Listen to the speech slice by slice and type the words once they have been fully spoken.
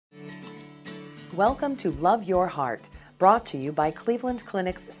Welcome to Love Your Heart, brought to you by Cleveland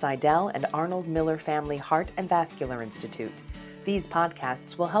Clinic's Seidel and Arnold Miller Family Heart and Vascular Institute. These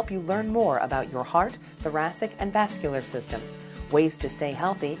podcasts will help you learn more about your heart, thoracic, and vascular systems, ways to stay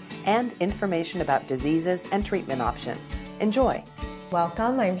healthy, and information about diseases and treatment options. Enjoy.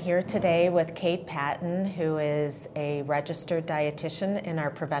 Welcome. I'm here today with Kate Patton, who is a registered dietitian in our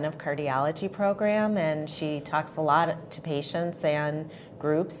Preventive Cardiology program, and she talks a lot to patients and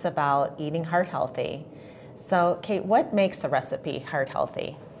groups about eating heart healthy. So, Kate, what makes a recipe heart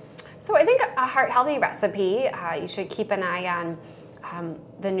healthy? So I think a heart healthy recipe, you should keep an eye on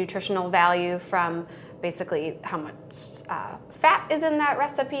the nutritional value from basically how much fat is in that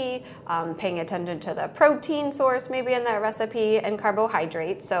recipe, paying attention to the protein source maybe in that recipe, and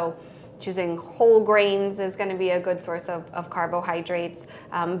carbohydrates. So choosing whole grains is going to be a good source of carbohydrates.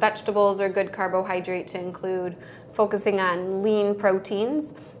 Vegetables are good carbohydrate to include, focusing on lean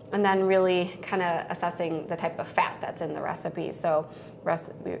proteins, and then really kind of assessing the type of fat that's in the recipe. So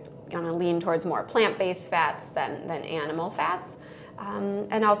we're going to lean towards more plant-based fats than animal fats.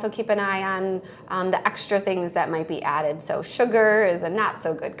 And also keep an eye on the extra things that might be added. So sugar is a not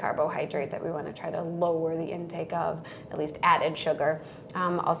so good carbohydrate that we want to try to lower the intake of, at least added sugar.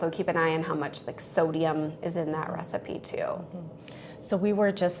 Also keep an eye on how much sodium is in that recipe too. Mm-hmm. So we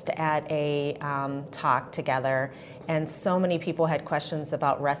were just at a talk together, and so many people had questions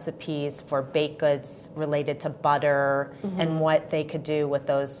about recipes for baked goods related to butter, mm-hmm. and what they could do with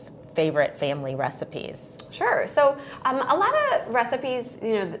those favorite family recipes. Sure. So a lot of recipes,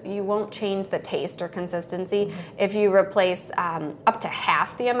 you won't change the taste or consistency, mm-hmm. if you replace up to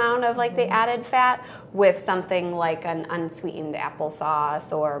half the amount of the added fat with something like an unsweetened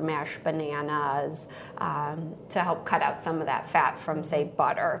applesauce or mashed bananas, to help cut out some of that fat from, say,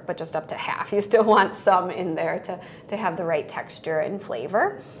 butter, but just up to half. You still want some in there to have the right texture and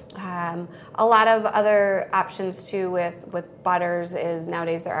flavor. A lot of other options too with butters is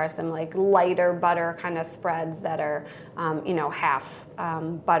nowadays there are some lighter butter kind of spreads that are half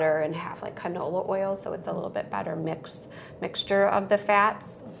butter and half canola oil, so it's a little bit better mixture of the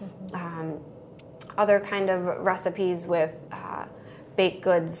fats. Mm-hmm. Other kind of recipes with baked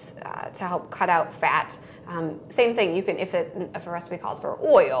goods to help cut out fat. Same thing, you can, if a recipe calls for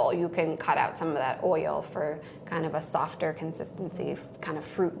oil, you can cut out some of that oil for kind of a softer consistency, kind of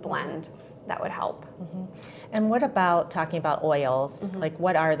fruit blend that would help. Mm-hmm. And what about talking about oils? Mm-hmm.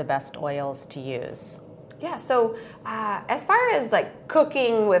 What are the best oils to use? Yeah, so as far as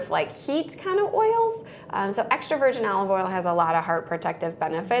cooking with heat kind of oils, so extra virgin olive oil has a lot of heart protective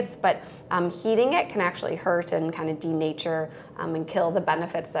benefits, but heating it can actually hurt and kind of denature and kill the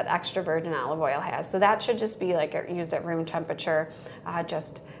benefits that extra virgin olive oil has. So that should just be used at room temperature,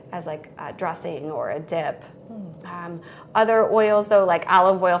 just as a dressing or a dip. Other oils though, like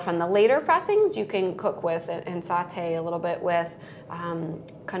olive oil from the later pressings, you can cook with and saute a little bit with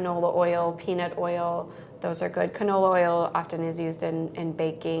canola oil, peanut oil. Those are good. Canola oil often is used in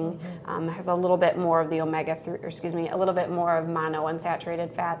baking. Mm-hmm. Has a little bit more of the a little bit more of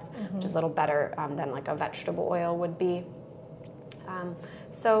monounsaturated fats, mm-hmm. which is a little better than a vegetable oil would be.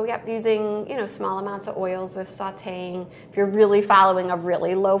 So using small amounts of oils with sautéing. If you're really following a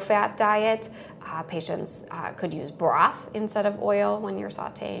really low-fat diet, patients could use broth instead of oil when you're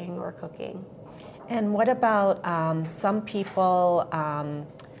sautéing or cooking. And what about some people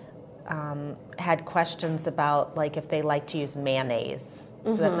had questions about if they like to use mayonnaise?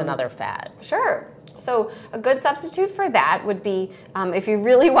 So that's another fat. Sure. So a good substitute for that would be, if you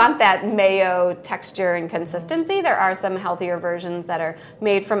really want that mayo texture and consistency, there are some healthier versions that are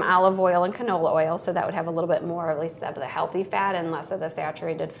made from olive oil and canola oil, so that would have a little bit more, at least, of the healthy fat and less of the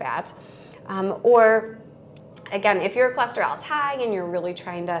saturated fat. Or, again, if your cholesterol is high and you're really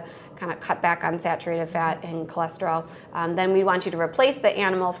trying to kind of cut back on saturated fat and cholesterol, then we want you to replace the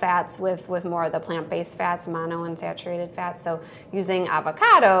animal fats with more of the plant-based fats, monounsaturated fats. So using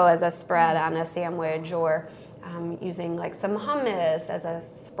avocado as a spread on a sandwich, or using some hummus as a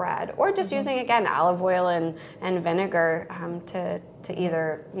spread, or just using, again, olive oil and vinegar to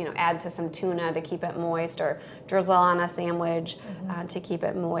either add to some tuna to keep it moist, or drizzle on a sandwich to keep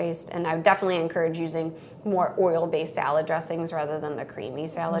it moist. And I would definitely encourage using more oil-based salad dressings rather than the creamy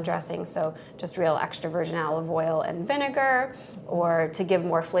salad dressing. So just real extra virgin olive oil and vinegar, or to give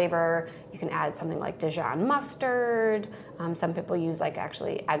more flavor, you can add something like Dijon mustard. Some people use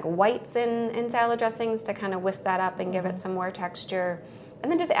actually egg whites in salad dressings to kind of whisk that up and give it some more texture.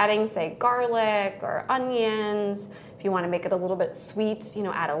 And then just adding, say, garlic or onions. If you want to make it a little bit sweet,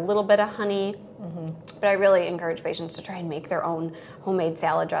 add a little bit of honey. Mm-hmm. But I really encourage patients to try and make their own homemade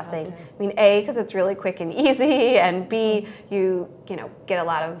salad dressing. Okay. I mean, A, because it's really quick and easy, and B, you get a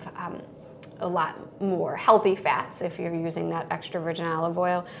lot of a lot more healthy fats if you're using that extra virgin olive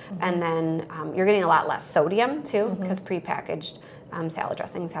oil. And then you're getting a lot less sodium too, because prepackaged salad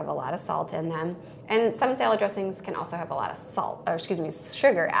dressings have a lot of salt in them. And some salad dressings can also have a lot of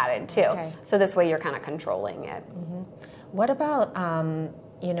sugar added too. Okay. So this way you're kind of controlling it. What about,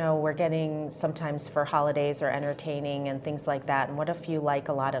 we're getting sometimes for holidays or entertaining and things like that, and what if you like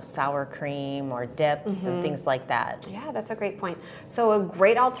a lot of sour cream or dips and things like that? Yeah, that's a great point. So a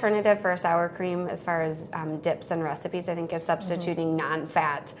great alternative for sour cream as far as dips and recipes, I think, is substituting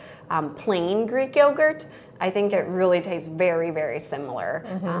non-fat plain Greek yogurt. I think it really tastes very, very similar,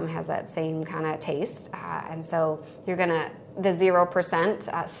 has that same kind of taste. And so you're gonna, the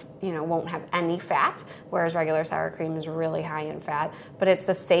 0%, won't have any fat, whereas regular sour cream is really high in fat. But it's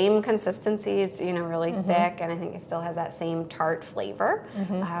the same consistency, it's, really thick, and I think it still has that same tart flavor.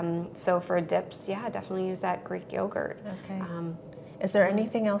 So for dips, yeah, definitely use that Greek yogurt. Okay. Is there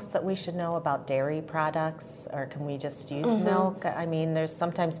anything else that we should know about dairy products, or can we just use milk? I mean, there's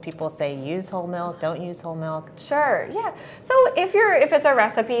sometimes people say use whole milk, don't use whole milk. Sure, yeah. So if it's a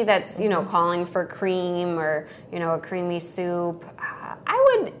recipe that's calling for cream or a creamy soup,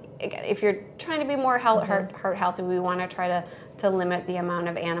 I would, again, if you're trying to be more heart healthy, we want to try to limit the amount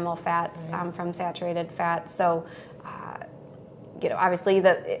of animal fats from saturated fats. So obviously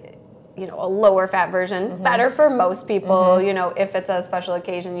a lower fat version, better for most people. If it's a special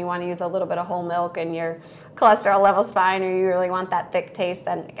occasion, you want to use a little bit of whole milk and your cholesterol level's fine, or you really want that thick taste,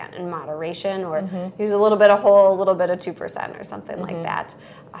 then again, in moderation, or use a little bit of whole, a little bit of 2% or something like that.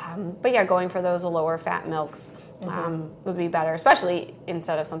 But yeah, going for those lower fat milks would be better, especially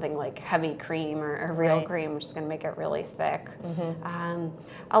instead of something like heavy cream or real cream, which is going to make it really thick.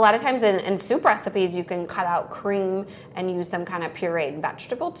 A lot of times in soup recipes, you can cut out cream and use some kind of pureed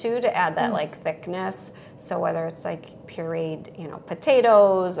vegetable too to add that like thickness. So whether it's like pureed,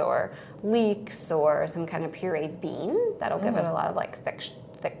 potatoes or leeks or some kind of pureed bean, that'll give it a lot of like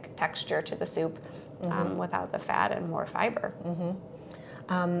thick texture to the soup without the fat and more fiber.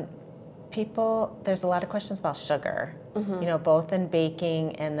 There's a lot of questions about sugar, both in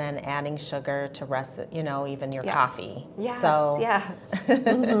baking and then adding sugar to even your coffee. Yes, so,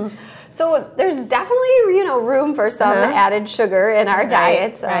 So there's definitely, room for some added sugar in our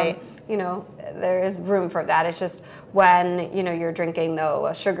diets. There is room for that. It's just when, you're drinking, though,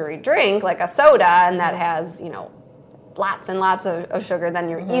 a sugary drink like a soda, and that has, lots and lots of sugar, then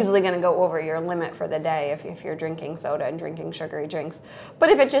you're easily going to go over your limit for the day if you're drinking soda and drinking sugary drinks. But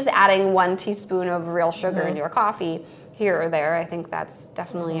if it's just adding 1 teaspoon of real sugar in your coffee here or there, I think that's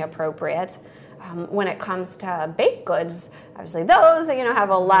definitely appropriate. When it comes to baked goods, obviously those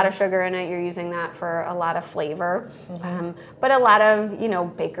have a lot of sugar in it. You're using that for a lot of flavor. But a lot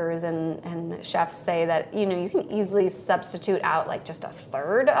of bakers and chefs say that you can easily substitute out like just a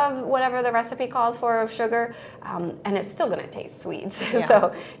third of whatever the recipe calls for of sugar, and it's still going to taste sweet.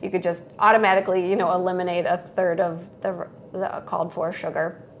 So you could just automatically eliminate a third of the called for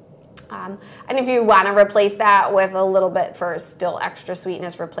sugar. And if you want to replace that with a little bit for still extra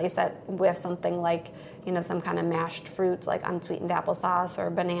sweetness, replace that with something like, some kind of mashed fruits like unsweetened applesauce or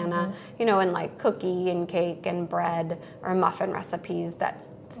banana, and like cookie and cake and bread or muffin recipes that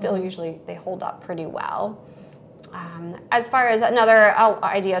still usually they hold up pretty well. As far as another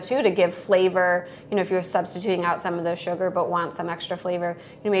idea too, to give flavor, if you're substituting out some of the sugar but want some extra flavor,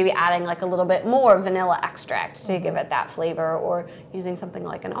 maybe adding like a little bit more vanilla extract to give it that flavor, or using something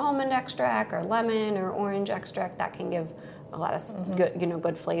like an almond extract or lemon or orange extract that can give a lot of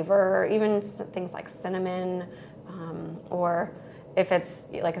good flavor, or even things like cinnamon, or if it's,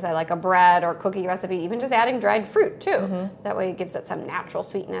 like I said, like a bread or cookie recipe, even just adding dried fruit too. That way it gives it some natural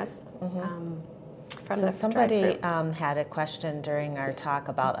sweetness. So somebody had a question during our talk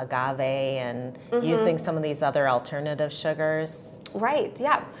about agave and using some of these other alternative sugars. Right,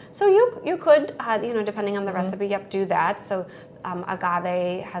 yeah. So you could, depending on the recipe, do that. So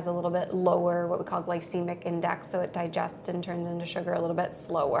agave has a little bit lower, what we call glycemic index, so it digests and turns into sugar a little bit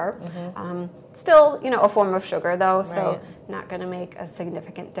slower. Still, a form of sugar though, so not going to make a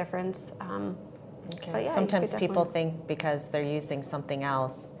significant difference. Okay. But yeah, sometimes people think because they're using something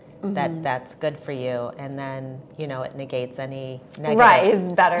else that's good for you, and then it negates any negative. Right, it's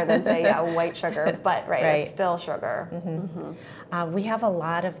better than say white sugar, but it's still sugar. We have a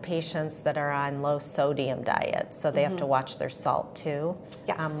lot of patients that are on low sodium diets, so they have to watch their salt too.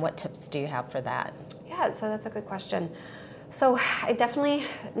 Yes. What tips do you have for that? Yeah, so that's a good question. So I definitely,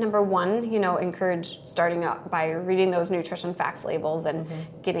 number one, encourage starting up by reading those nutrition facts labels and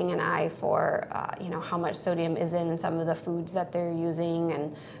getting an eye for, how much sodium is in some of the foods that they're using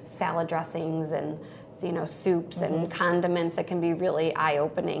and salad dressings and soups and condiments that can be really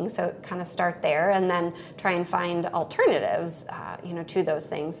eye-opening. So kind of start there and then try and find alternatives, to those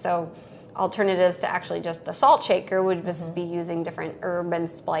things. So alternatives to actually just the salt shaker would just be using different herb and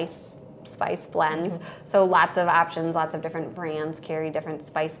spice blends. So lots of options, lots of different brands carry different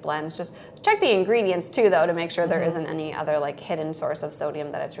spice blends. Just check the ingredients too, though, to make sure there isn't any other like hidden source of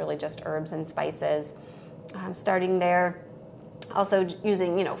sodium, that it's really just herbs and spices. Starting there. Also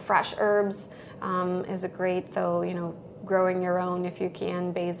using, fresh herbs is a great, so, growing your own if you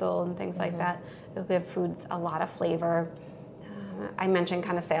can, basil and things like that. It'll give foods a lot of flavor. I mentioned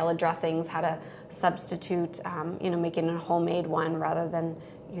kind of salad dressings, how to substitute, making a homemade one rather than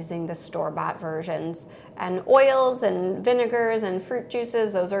using the store-bought versions. And oils and vinegars and fruit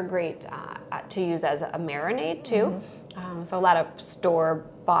juices, those are great to use as a marinade too. So a lot of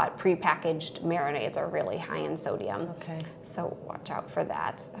store-bought prepackaged marinades are really high in sodium. Okay. So watch out for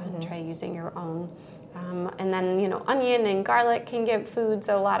that. Try using your own. And then, onion and garlic can give foods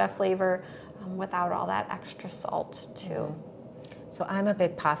a lot of flavor without all that extra salt too. So I'm a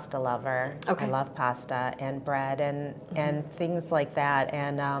big pasta lover. Okay. I love pasta and bread and things like that.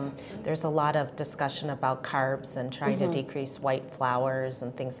 And there's a lot of discussion about carbs and trying to decrease white flours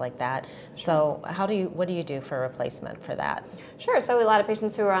and things like that. So what do you do for replacement for that? Sure. So a lot of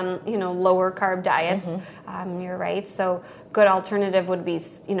patients who are on lower carb diets, you're right. So good alternative would be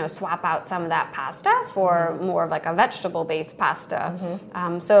swap out some of that pasta for more of like a vegetable based pasta.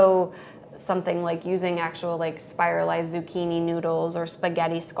 So something like using actual like spiralized zucchini noodles or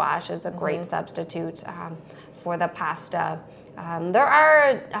spaghetti squash is a great substitute for the pasta. There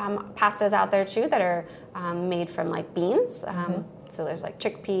are pastas out there too that are made from like beans. So there's like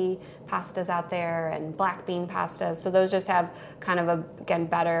chickpea pastas out there and black bean pastas. So those just have kind of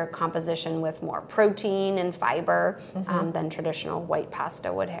better composition with more protein and fiber than traditional white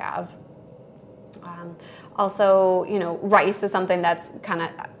pasta would have. Also, rice is something that's kind of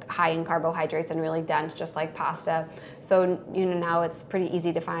high in carbohydrates and really dense, just like pasta. So, now it's pretty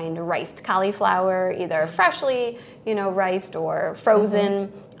easy to find riced cauliflower, either freshly, riced or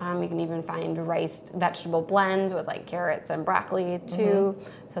frozen. You can even find riced vegetable blends with like carrots and broccoli too.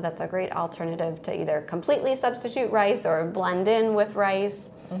 So that's a great alternative to either completely substitute rice or blend in with rice.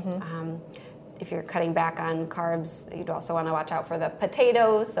 If you're cutting back on carbs, you'd also want to watch out for the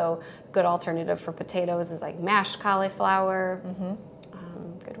potatoes. So a good alternative for potatoes is like mashed cauliflower.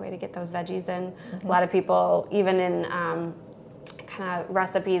 Good way to get those veggies in. A lot of people, even in kind of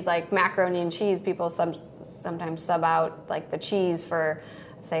recipes like macaroni and cheese, people sometimes sub out like the cheese for,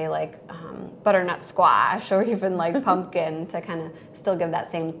 say, like butternut squash or even like pumpkin to kind of still give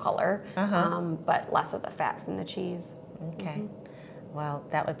that same color, but less of the fat from the cheese. Okay. Well,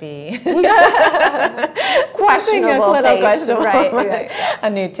 that would be questionable taste, questionable, right. A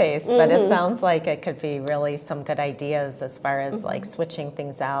new taste, but it sounds like it could be really some good ideas as far as like switching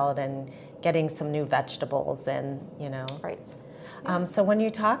things out and getting some new vegetables in, Right. So when you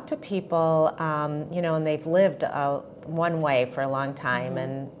talk to people, and they've lived one way for a long time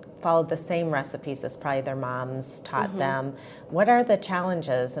and followed the same recipes as probably their moms taught them, what are the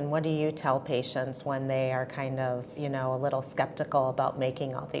challenges and what do you tell patients when they are kind of, a little skeptical about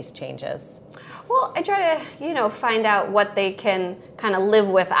making all these changes? Well, I try to, find out what they can kind of live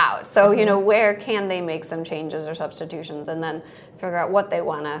without. So, where can they make some changes or substitutions, and then figure out what they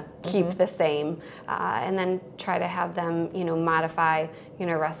want to keep the same, and then try to have them, modify,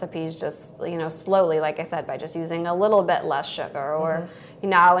 recipes just, slowly, like I said, by just using a little bit less sugar, or,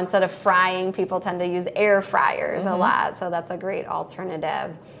 instead of frying, people tend to use air fryers a lot. So that's a great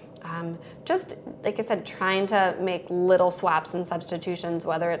alternative. Just, like I said, trying to make little swaps and substitutions,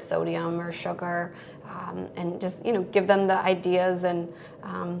 whether it's sodium or sugar, and just, give them the ideas and,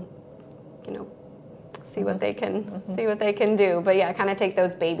 see what they can do. But yeah, kind of take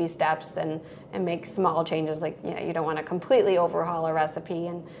those baby steps and make small changes. Like, you don't want to completely overhaul a recipe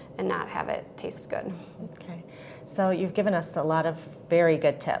and not have it taste good. Okay. So you've given us a lot of very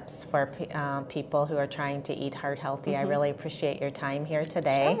good tips for people who are trying to eat heart healthy. I really appreciate your time here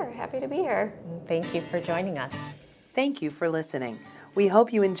today. Sure, happy to be here. Thank you for joining us. Thank you for listening. We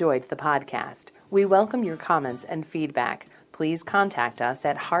hope you enjoyed the podcast. We welcome your comments and feedback. Please contact us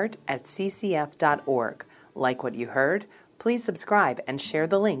at heart@ccf.org. Like what you heard? Please subscribe and share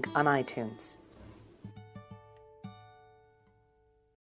the link on iTunes.